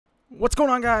What's going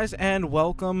on, guys, and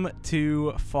welcome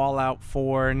to Fallout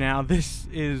 4. Now, this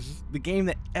is the game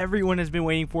that everyone has been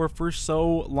waiting for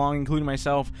so long, including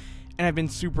myself, and I've been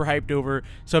super hyped over.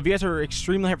 So if you guys are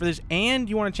extremely hyped for this and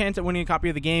you want a chance at winning a copy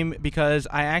of the game, because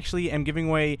I actually am giving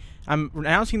away, I'm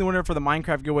announcing the winner for the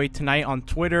Minecraft giveaway tonight on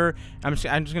Twitter. I'm just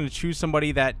going to choose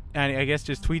somebody that I guess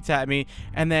just tweets at me,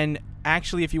 and then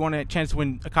actually, if you want a chance to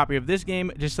win a copy of this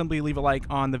game, just simply leave a like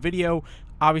on the video.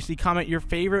 Obviously, comment your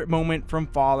favorite moment from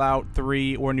Fallout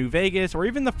 3 or New Vegas, or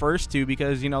even the first two,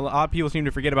 because, you know, a lot of people seem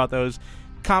to forget about those.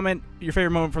 Comment your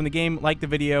favorite moment from the game, like the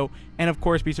video, and of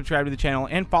course, be subscribed to the channel,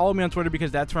 and follow me on Twitter,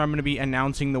 because that's where I'm going to be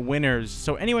announcing the winners.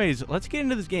 So anyways, let's get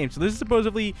into this game. So this is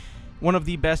supposedly one of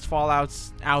the best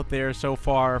Fallouts out there so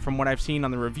far, from what I've seen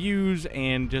on the reviews,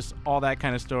 and just all that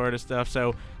kind of sort of stuff.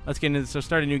 So let's get into this. So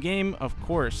start a new game, of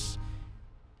course.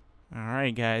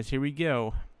 Alright, guys, here we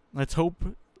go. Let's hope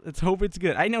it's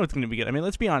good. I know it's going to be good. I mean,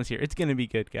 let's be honest here. It's going to be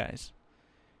good, guys.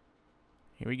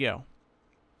 Here we go.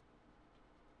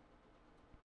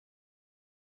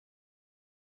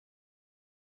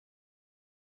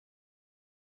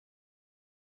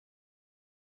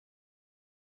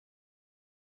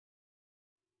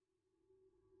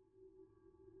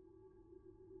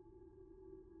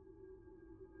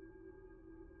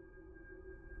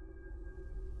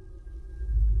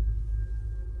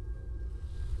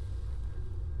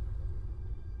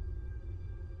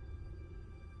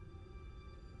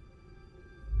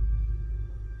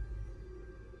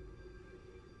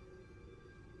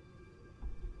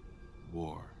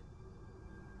 War.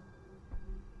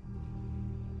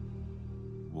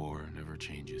 War never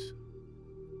changes.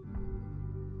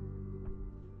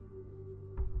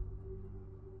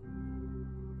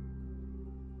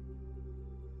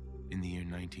 In the year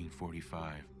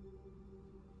 1945,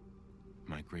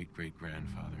 my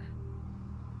great-great-grandfather,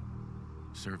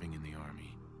 serving in the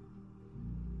army,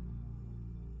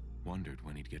 wondered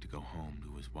when he'd get to go home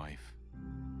to his wife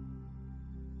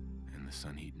and the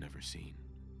son he'd never seen.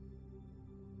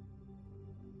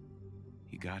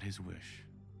 He got his wish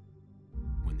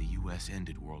when the U.S.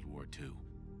 ended World War II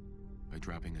by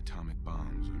dropping atomic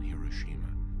bombs on Hiroshima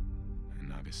and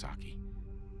Nagasaki.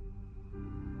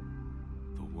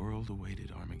 The world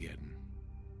awaited Armageddon.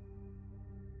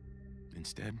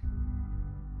 Instead,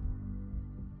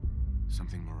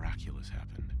 something miraculous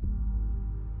happened.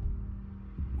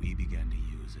 We began to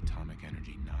use atomic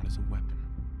energy not as a weapon,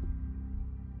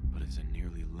 but as a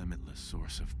nearly limitless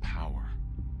source of power.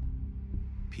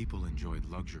 People enjoyed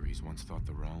luxuries once thought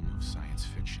the realm of science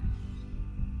fiction.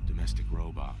 Domestic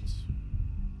robots,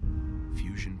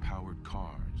 fusion-powered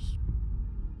cars,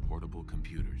 portable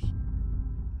computers.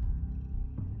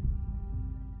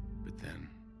 But then,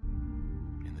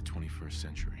 in the 21st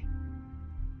century,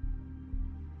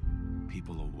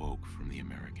 people awoke from the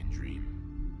American dream.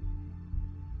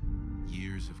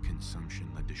 Years of consumption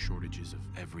led to shortages of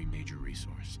every major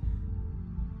resource.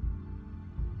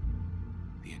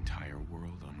 The entire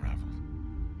world unraveled.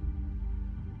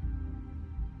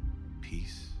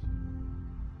 Peace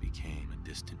became a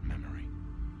distant memory.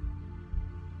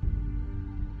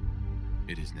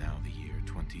 It is now the year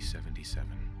 2077.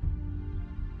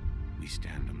 We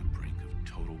stand on the brink of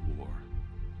total war.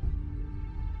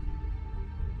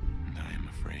 And I am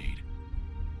afraid.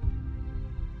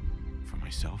 For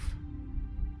myself,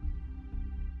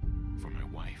 for my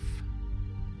wife,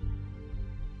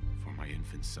 for my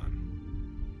infant son.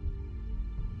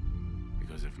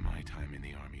 Because if my time in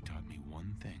the army taught me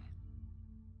one thing,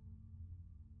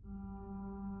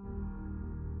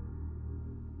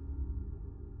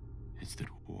 it's that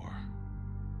war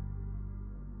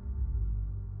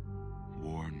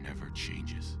never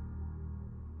changes.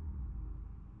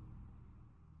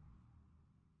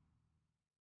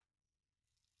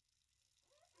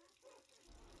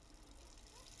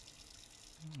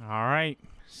 All right.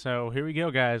 So here we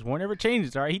go, guys. War never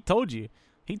changes, all right? He told you.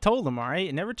 He told them, all right?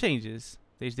 It never changes.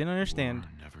 They just didn't understand. War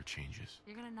never changes.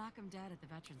 You're gonna knock him dead at the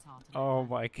Veterans Hall tonight. Oh,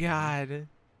 my God.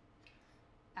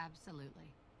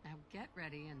 Absolutely. Now get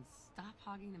ready and stop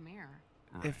hogging the mirror.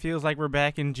 It feels like we're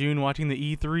back in June watching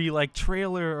the E3 like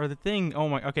trailer or the thing. Oh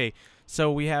my, okay. So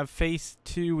we have phase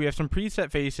 2. We have some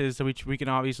preset faces which we can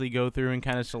obviously go through and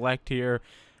kind of select here.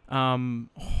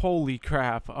 Holy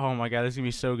crap. Oh my God, this is going to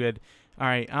be so good. All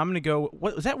right, I'm going to go.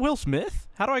 What was that, Will Smith?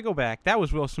 How do I go back? That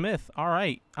was Will Smith. All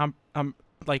right. I'm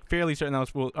like fairly certain that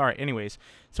was Will. All right, anyways.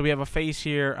 So we have a face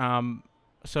here.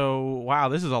 So wow,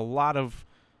 this is a lot of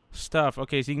stuff.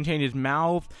 Okay, so you can change his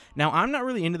mouth. Now, I'm not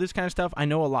really into this kind of stuff. I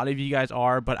know a lot of you guys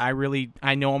are, but I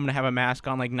know I'm going to have a mask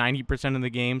on like 90% of the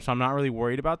game, so I'm not really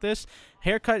worried about this.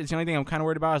 Haircut is the only thing I'm kind of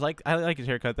worried about. I like his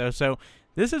haircut, though. So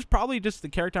This is probably just the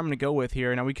character I'm going to go with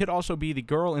here. Now, we could also be the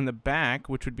girl in the back,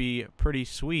 which would be pretty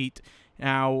sweet.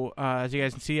 Now, as you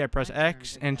guys can see, I press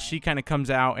X, and she kind of comes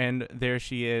out, and there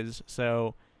she is.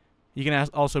 So, you can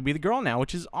also be the girl now,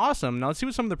 which is awesome. Now, let's see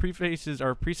what some of the prefaces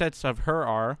or presets of her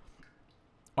are.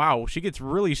 Wow, she gets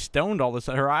really stoned all of a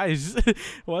sudden. Her eyes,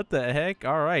 what the heck?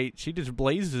 All right, she just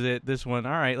blazes it, this one.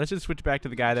 All right, let's just switch back to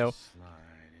the guy, though.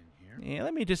 Yeah,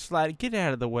 let me just slide. Get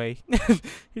out of the way.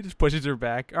 He just pushes her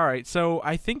back. All right, so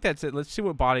I think that's it. Let's see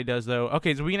what body does, though.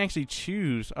 Okay, so we can actually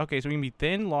choose. Okay, so we can be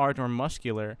thin, large, or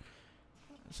muscular.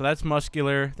 So that's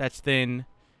muscular. That's thin.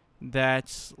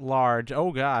 That's large.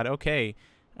 Oh, God. Okay.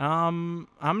 I'm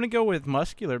gonna go with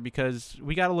muscular because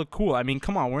we gotta look cool. I mean,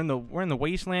 come on, we're in the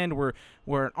wasteland.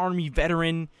 We're an army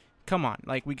veteran. Come on,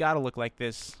 like we gotta look like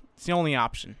this. It's the only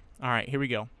option. All right, here we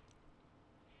go.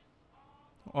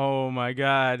 Oh my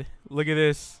God, look at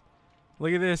this.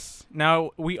 Look at this.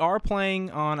 Now we are playing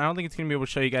on. I don't think it's gonna be able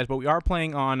to show you guys, but we are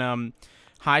playing on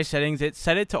high settings. It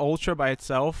set it to ultra by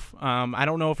itself. I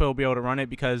don't know if it'll be able to run it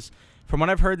because from what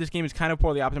I've heard, this game is kind of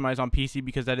poorly optimized on PC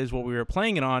because that is what we were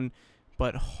playing it on.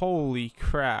 But holy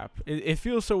crap, it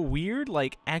feels so weird,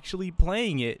 like, actually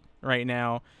playing it right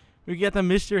now. We got the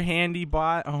Mr. Handy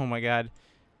bot. Oh, my God.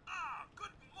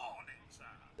 Good morning, sir.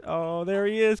 Oh, there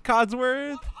he is,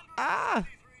 Codsworth. Ah!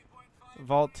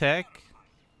 Vault Tech.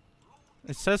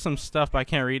 It says some stuff, but I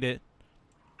can't read it.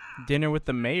 Dinner with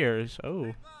the mayors.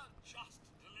 Oh.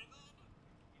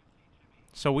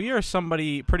 So we are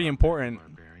somebody pretty important.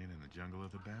 Barbarian in the jungle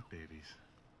of the Bat Babies.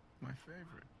 My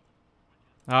favorite.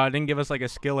 It didn't give us like a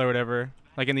skill or whatever.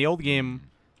 Like in the old game.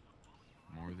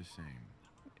 More of the same.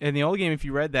 In the old game, if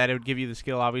you read that, it would give you the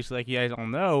skill, obviously, like you guys all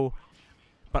know.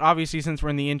 But obviously, since we're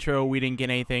in the intro, we didn't get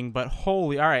anything. But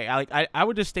holy, all right. I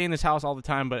would just stay in this house all the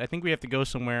time, but I think we have to go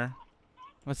somewhere.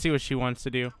 Let's see what she wants to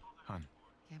do. Hun.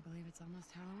 Can't believe it's almost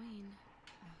Halloween.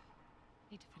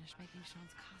 Need to finish making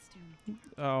Sean's costume.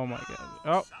 Oh my God.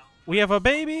 Oh, we have a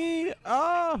baby.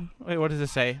 Oh, wait, what does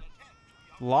this say?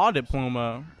 Law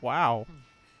diploma. Wow.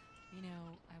 You know,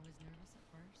 I was nervous at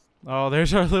first. Oh,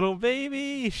 there's our little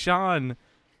baby, Sean.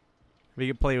 We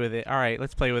can play with it. All right,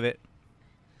 let's play with it.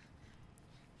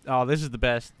 Oh, this is the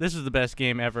best. This is the best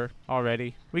game ever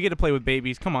already. We get to play with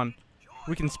babies. Come on.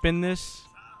 We can spin this.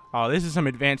 Oh, this is some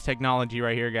advanced technology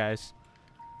right here, guys.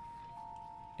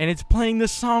 And it's playing the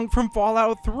song from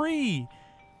Fallout 3.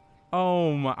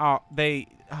 Oh my!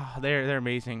 Oh, they're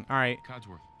amazing. All right.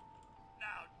 Codsworth.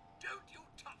 Now, don't you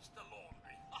touch the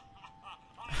laundry.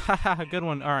 Haha, good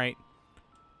one. All right.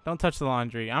 Don't touch the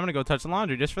laundry. I'm gonna go touch the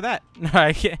laundry just for that.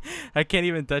 I can't. I can't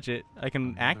even touch it. I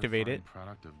can activate it.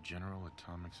 Product of General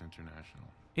Atomics International.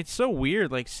 It's so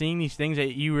weird, like seeing these things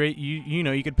that you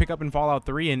know you could pick up in Fallout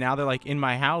 3, and now they're like in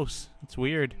my house. It's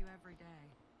weird. You every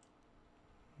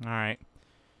day. All right.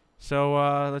 So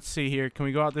let's see here. Can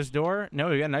we go out this door? No,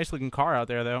 we got a nice looking car out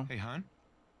there though. Hey, hon.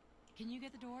 Can you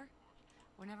get the door?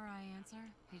 Whenever I answer,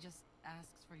 he just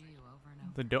asks for you over and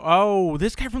over. The door. Oh,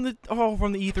 this guy from the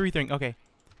E3 thing. Okay.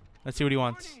 Let's see what he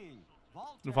wants.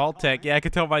 Vault Tech. Yeah, I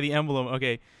could tell by the emblem.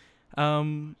 Okay. Go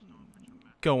on.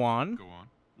 Go on.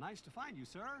 Nice to find you,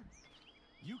 sir.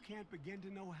 You can't begin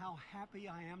to know how happy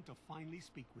I am to finally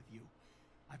speak with you.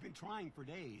 I've been trying for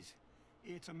days.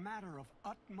 It's a matter of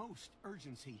utmost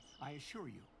urgency, I assure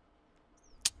you.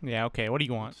 Yeah, okay. What do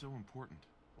you want? What's so important?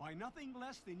 Why, nothing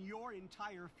less than your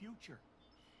entire future.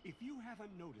 If you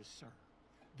haven't noticed, sir,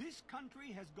 this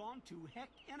country has gone to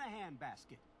heck in a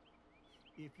handbasket.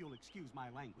 If you'll excuse my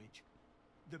language,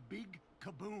 the big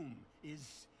kaboom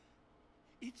is...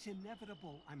 It's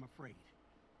inevitable, I'm afraid,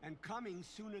 and coming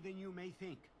sooner than you may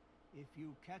think, if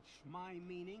you catch my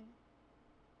meaning.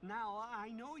 Now, I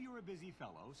know you're a busy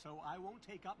fellow, so I won't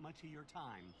take up much of your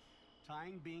time.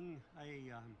 Time being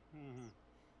a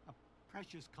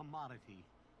precious commodity.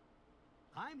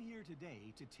 I'm here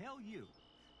today to tell you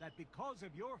that because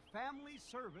of your family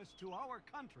service to our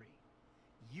country,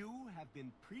 you have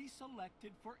been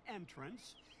pre-selected for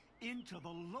entrance into the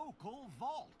local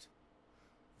vault.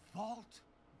 Vault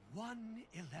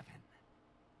 111.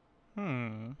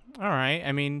 All right.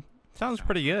 I mean, sounds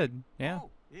pretty good. Yeah. Oh,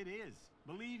 it is.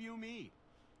 Believe you me.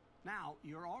 Now,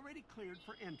 you're already cleared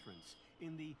for entrance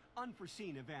in the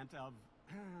unforeseen event of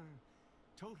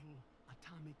total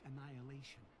atomic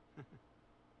annihilation.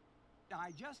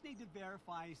 I just need to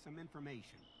verify some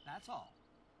information. That's all.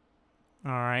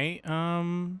 All right.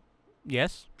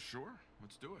 Yes. Sure.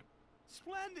 Let's do it.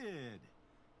 Splendid.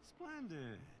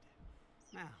 Splendid.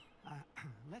 Now,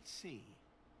 let's see.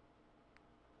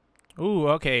 Ooh,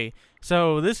 okay.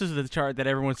 So this is the chart that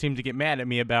everyone seems to get mad at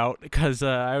me about because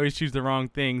I always choose the wrong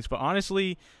things. But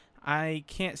honestly, I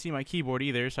can't see my keyboard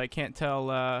either, so I can't tell.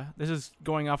 This is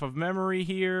going off of memory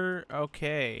here.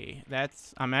 Okay,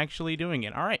 I'm actually doing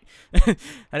it. All right. I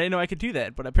didn't know I could do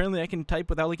that, but apparently I can type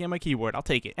without looking at my keyboard. I'll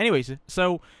take it. Anyways,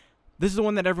 so this is the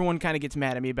one that everyone kind of gets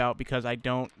mad at me about because I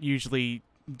don't usually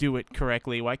do it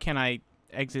correctly. Why can't I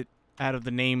exit out of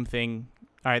the name thing?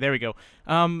 All right, there we go.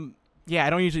 Yeah, I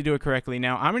don't usually do it correctly.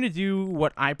 Now, I'm going to do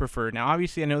what I prefer. Now,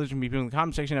 obviously, I know there's going to be people in the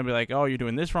comment section that'll be like, oh, you're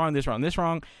doing this wrong, this wrong, this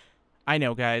wrong. I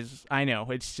know, guys. I know.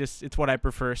 It's what I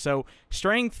prefer. So,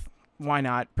 strength, why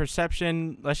not?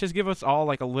 Perception, let's just give us all,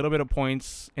 like, a little bit of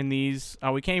points in these.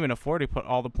 We can't even afford to put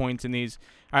all the points in these.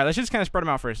 All right, let's just kind of spread them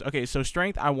out first. Okay, so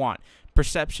strength, I want.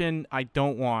 Perception, I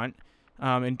don't want.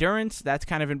 Endurance, that's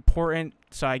kind of important.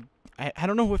 So, I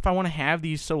don't know if I want to have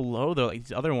these so low, though, like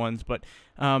these other ones. But,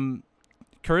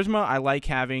 charisma, I like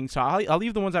having. So, I'll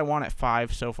leave the ones I want at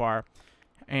 5 so far.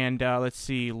 And let's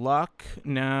see, luck,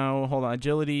 no, hold on,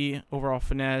 agility, overall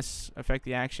finesse, affect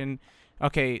the action.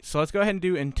 Okay, so let's go ahead and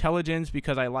do intelligence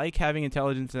because I like having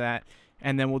intelligence that,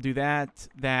 and then we'll do that,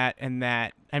 and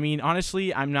that. I mean,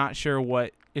 honestly, I'm not sure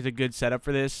what is a good setup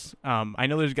for this. I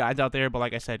know there's guides out there, but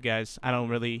like I said, guys, I don't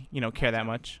really, care that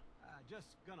much. Just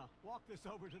gonna walk this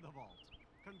over to the vault.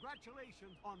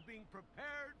 Congratulations on being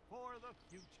prepared for the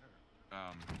future.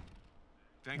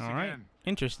 Thanks All again. right,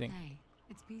 interesting. Hey,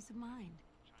 it's peace of mind.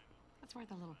 That's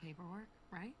worth a little paperwork,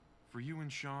 right? For you and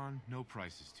Sean, no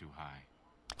price is too high.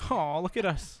 Oh, look at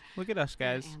us. Look at us,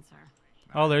 guys. Good answer.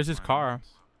 Oh, there's his car.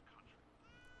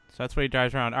 So that's what he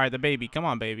drives around. All right, the baby. Come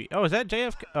on, baby. Oh, is that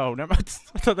JFK? Oh, never mind.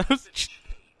 I thought that was...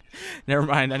 Never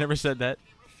mind. I never said that.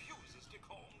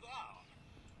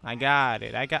 I got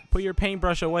it. Put your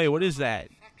paintbrush away. What is that?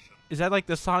 Is that like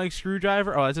the sonic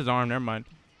screwdriver? Oh, that's his arm. Never mind.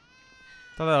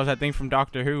 Thought that was that thing from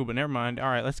Doctor Who, but never mind. All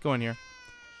right, let's go in here.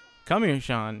 Come here,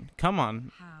 Sean. Come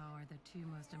on. How are the two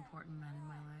most important men in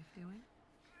my life doing?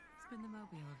 Spin the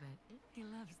mobile a bit. He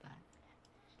loves that.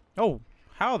 Oh,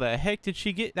 how the heck did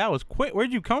she get... That was quick.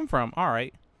 Where'd you come from? All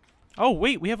right. Oh,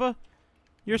 wait. We have a...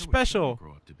 You're special.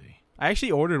 Grow up to be. I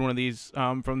actually ordered one of these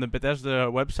from the Bethesda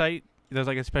website. There's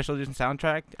like a special edition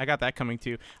soundtrack. I got that coming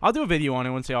too. I'll do a video on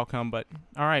it once they all come. But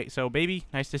all right. So, baby,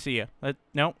 nice to see you.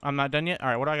 No, I'm not done yet. All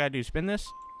right. What do I got to do? Spin this?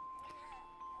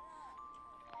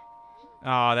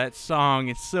 Oh, that song.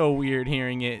 It's so weird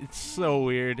hearing it. It's so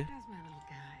weird. How's my little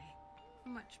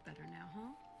guy? Much better now, huh?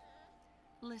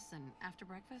 Listen, after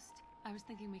breakfast, I was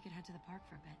thinking we could head to the park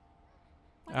for a bit.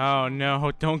 What Oh, is your-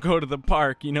 no. Don't go to the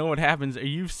park. You know what happens.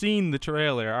 You've seen the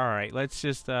trailer. All right. Let's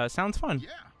just... sounds fun.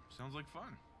 Yeah, sounds like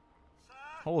fun.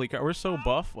 Holy crap. We're so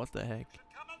buff. What the heck?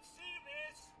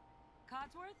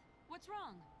 Codsworth? What's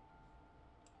wrong?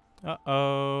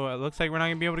 Uh-oh. It looks like we're not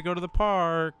going to be able to go to the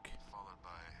park.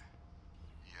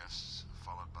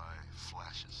 Followed by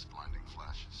flashes, blinding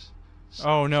flashes.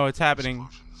 Oh, no. It's happening.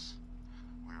 Explosions.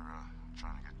 We're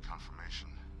trying to get confirmation.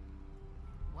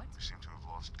 What? We seem to have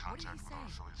lost What did contact he with our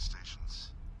say? affiliate stations.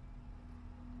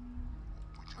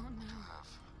 Oh, no.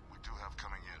 We do have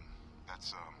coming in.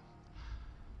 That's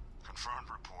confirmed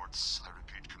reports. I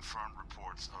repeat, confirmed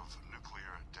reports of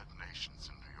nuclear detonations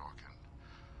in New York and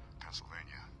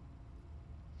Pennsylvania.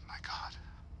 My God.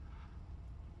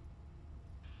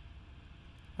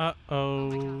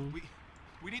 Uh-oh.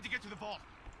 We need to get to the vault.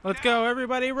 Let's go,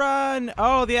 everybody, run!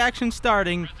 Oh, the action's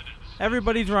starting.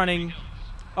 Everybody's running.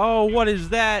 Oh, what is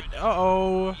that?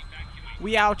 Uh-oh.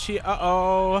 We out here.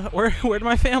 Uh-oh. Where'd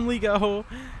my family go?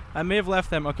 I may have left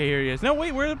them. Okay, here he is. No,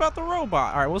 wait, where's about the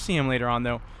robot? All right, we'll see him later on,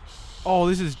 though. Oh,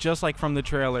 this is just like from the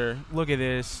trailer. Look at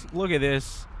this. Look at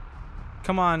this.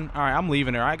 Come on. All right, I'm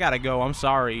leaving her. I gotta go. I'm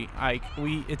sorry.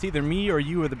 It's either me or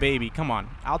you or the baby. Come on.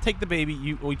 I'll take the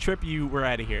baby. We trip you. We're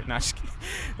out of here. Nah, just kidding.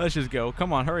 Let's just go.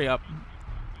 Come on, hurry up.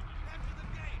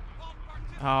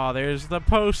 Oh, there's the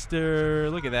poster.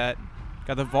 Look at that.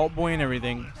 Got the Vault Boy and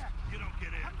everything.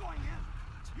 I'm going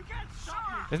in. You can't stop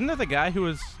me. Isn't that the guy who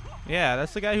was... Yeah,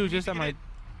 that's the guy who was just at my...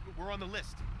 We're on the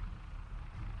list.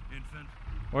 Infant,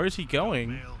 Where is he going?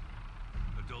 male,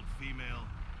 adult female.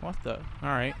 What the...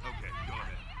 Alright. Okay, go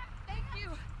ahead. Thank you.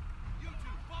 You two,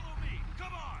 follow me.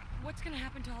 Come on. What's gonna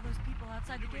happen to all those people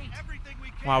outside the Doing gate? everything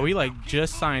we can. Wow, we Now like keep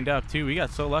just moving. signed up too. We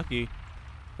got so lucky.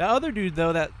 That other dude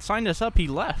though that signed us up, he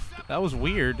left. That was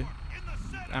weird. In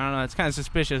the center. I don't know. It's kind of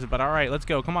suspicious, but all right, let's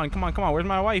go. Come on, come on, come on. Where's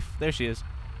my wife? There she is.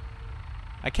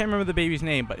 I can't remember the baby's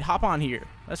name, but hop on here.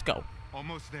 Let's go.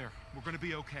 Almost there. We're gonna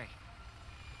be okay.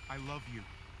 I love you.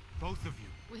 Both of you.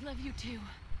 We love you too.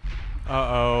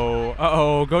 Uh-oh.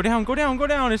 Uh-oh. Go down, go down, go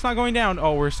down. It's not going down.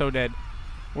 Oh, we're so dead.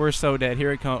 We're so dead.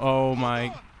 Here it comes. Oh,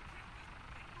 my.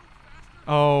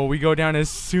 Oh, we go down as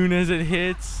soon as it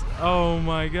hits. Oh,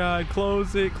 my God.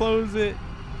 Close it. Close it.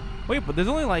 Wait, but there's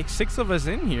only like 6 of us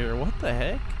in here. What the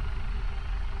heck?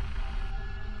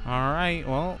 Alright,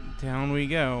 well, down we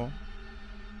go.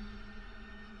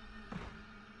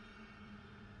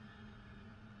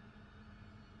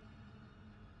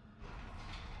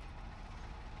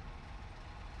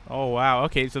 Oh, wow.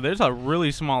 Okay, so there's a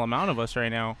really small amount of us right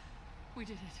now. We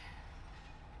did it.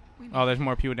 We Oh, there's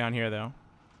more people down here, though.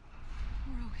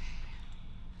 We're okay.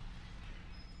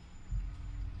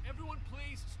 Everyone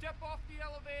please step off the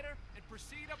elevator and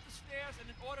proceed up the stairs in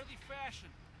an orderly fashion.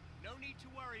 No need to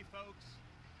worry, folks.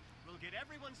 We'll get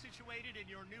everyone situated in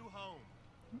your new home.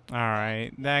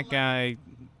 Alright, that guy,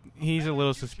 he's a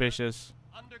little suspicious.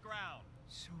 Underground.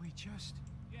 So we just...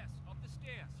 Yes, up the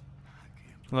stairs.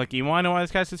 Look, you wanna know why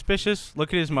this guy's suspicious?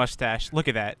 Look at his mustache. Look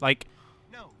at that. Like,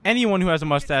 No. anyone who has a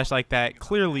mustache like that,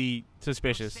 clearly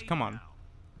suspicious. Safe Come on. now.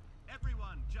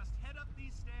 Everyone, just head up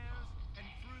these stairs and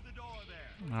through the door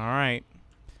there. Alright.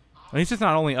 At least it's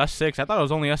not only us 6. I thought it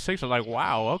was only us 6. I was like,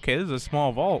 wow, okay, this is a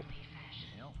small vault.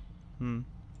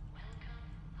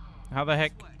 How the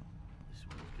heck? This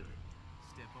one's good.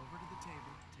 Step over to the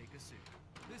table, take a suit.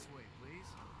 This way, please.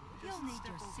 You'll need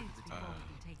your suits before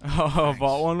we can take Oh,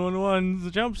 Vault 111's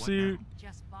the jumpsuit.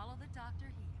 Just follow the doctor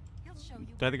here. He'll show you.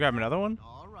 Do I have to grab another one?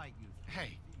 All right, you.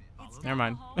 Hey, It's Never down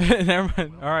mind. the hall. Never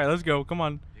mind. Alright, let's go. Come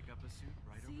on. Pick up a suit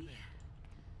right over See? there.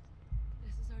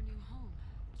 This is our new home.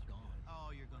 It's gone.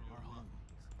 Oh, you're gonna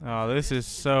love Oh, this is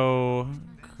so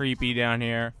creepy down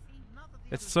here.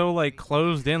 It's so like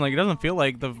closed in. Like it doesn't feel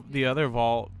like the other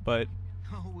vault, but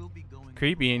Oh, we'll be going.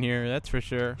 creepy in here. That's for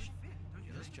sure.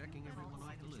 Just checking everyone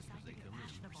off the list as they come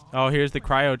in. Oh, here's the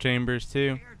cryo chambers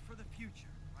too. Prepared for the future,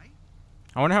 right?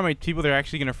 I wonder how many people they're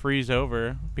actually gonna freeze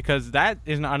over, because that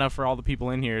is not enough for all the people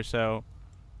in here. So,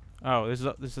 oh, this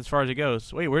is as far as it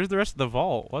goes. Wait, where's the rest of the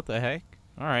vault? What the heck?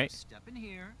 All right. Step in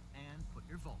here and put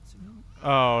your vault suit on.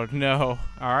 Oh no.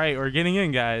 All right, we're getting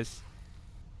in, guys.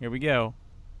 Here we go.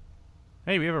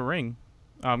 Hey, we have a ring.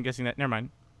 Oh, I'm guessing that. Never mind.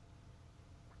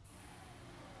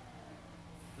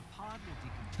 The pod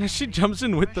will decontaminate She jumps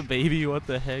in with the baby. What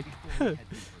the heck? before we head deeper in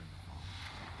the vault.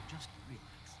 Just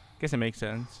relax. Guess it makes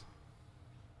sense.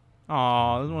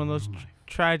 Aw, this is one of those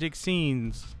tragic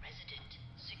scenes. Resident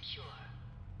secure.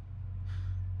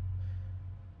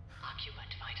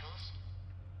 Occupant vitals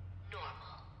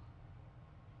normal.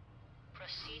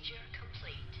 Procedure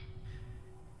complete.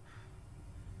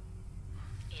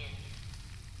 In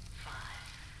 5,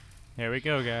 Here we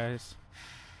go, guys.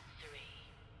 3,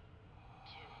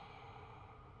 2,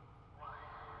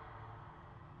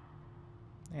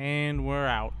 1. And we're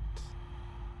out.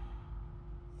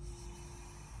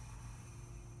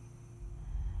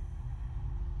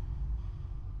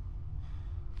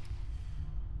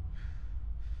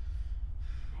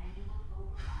 Manual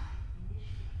override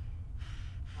initiated.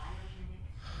 Biogenic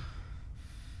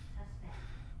suspended.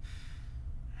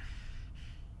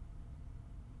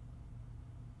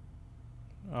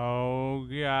 Oh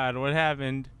god, what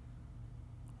happened?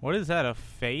 What is that, a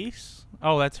face?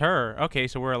 Oh, that's her. Okay,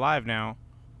 so we're alive now.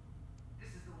 This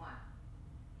is the one.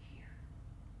 Here.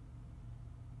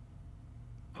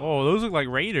 Oh, those look like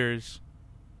raiders.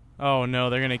 Oh no,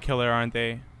 they're gonna kill her, aren't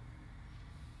they?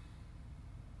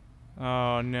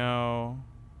 Oh no.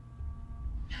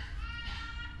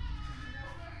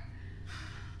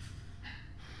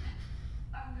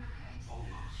 almost.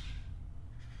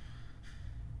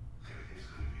 Everything's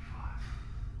gonna be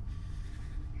fine.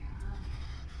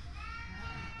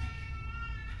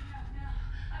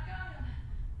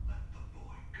 Let the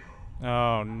boy go.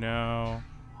 Oh no.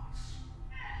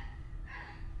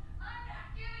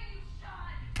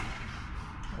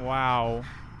 Wow.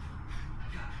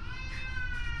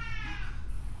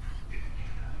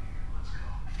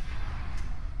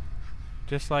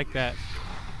 Just like that.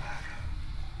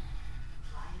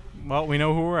 Well, we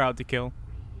know who we're out to kill.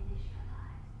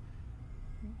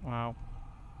 Wow.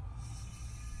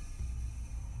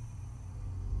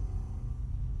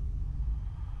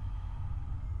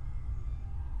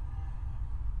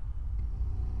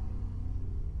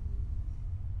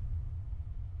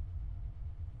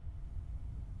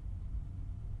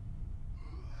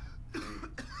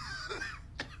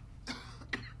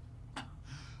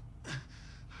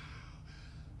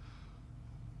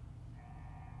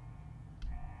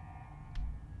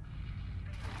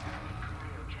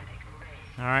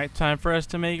 Alright, time for us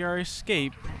to make our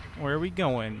escape. Where are we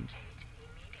going?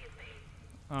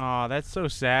 Aw, that's so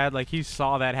sad. Like, he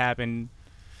saw that happen.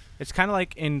 It's kind of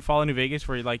like in Fallout New Vegas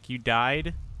where, like, you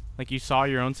died. Like, you saw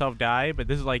your own self die, but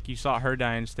this is like you saw her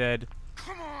die instead.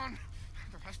 Come on!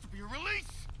 There has to be a release!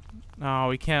 Oh,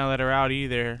 we can't let her out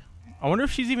either. I wonder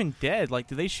if she's even dead. Like,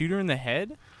 did they shoot her in the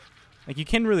head? Like, you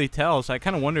can really tell, so I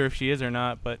kind of wonder if she is or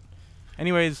not. But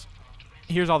anyways,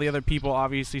 here's all the other people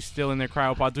obviously still in their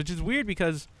cryopods, which is weird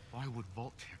because... Why would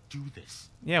Voltaire do this?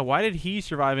 Yeah, why did he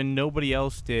survive and nobody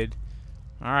else did?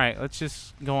 Alright, let's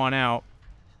just go on out.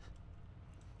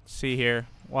 Let's see here.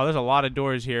 Wow, there's a lot of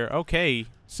doors here. Okay,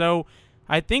 so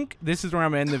I think this is where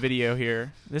I'm going to end the video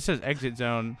here. This says exit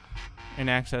zone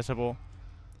inaccessible.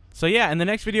 So yeah, in the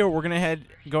next video, we're going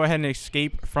to go ahead and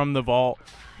escape from the vault.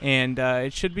 And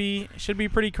it should be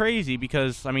pretty crazy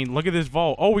because, I mean, look at this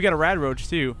vault. Oh, we got a rad roach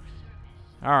too.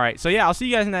 Alright, so yeah, I'll see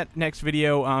you guys in that next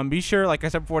video. Be sure, like I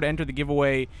said before, to enter the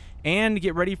giveaway and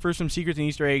get ready for some secrets and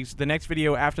Easter eggs. The next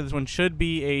video after this one should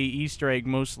be a Easter egg,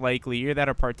 most likely. Either that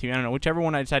or part 2. I don't know. Whichever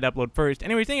one I decide to upload first.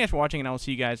 Anyways, thank you guys for watching, and I will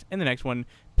see you guys in the next one.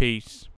 Peace.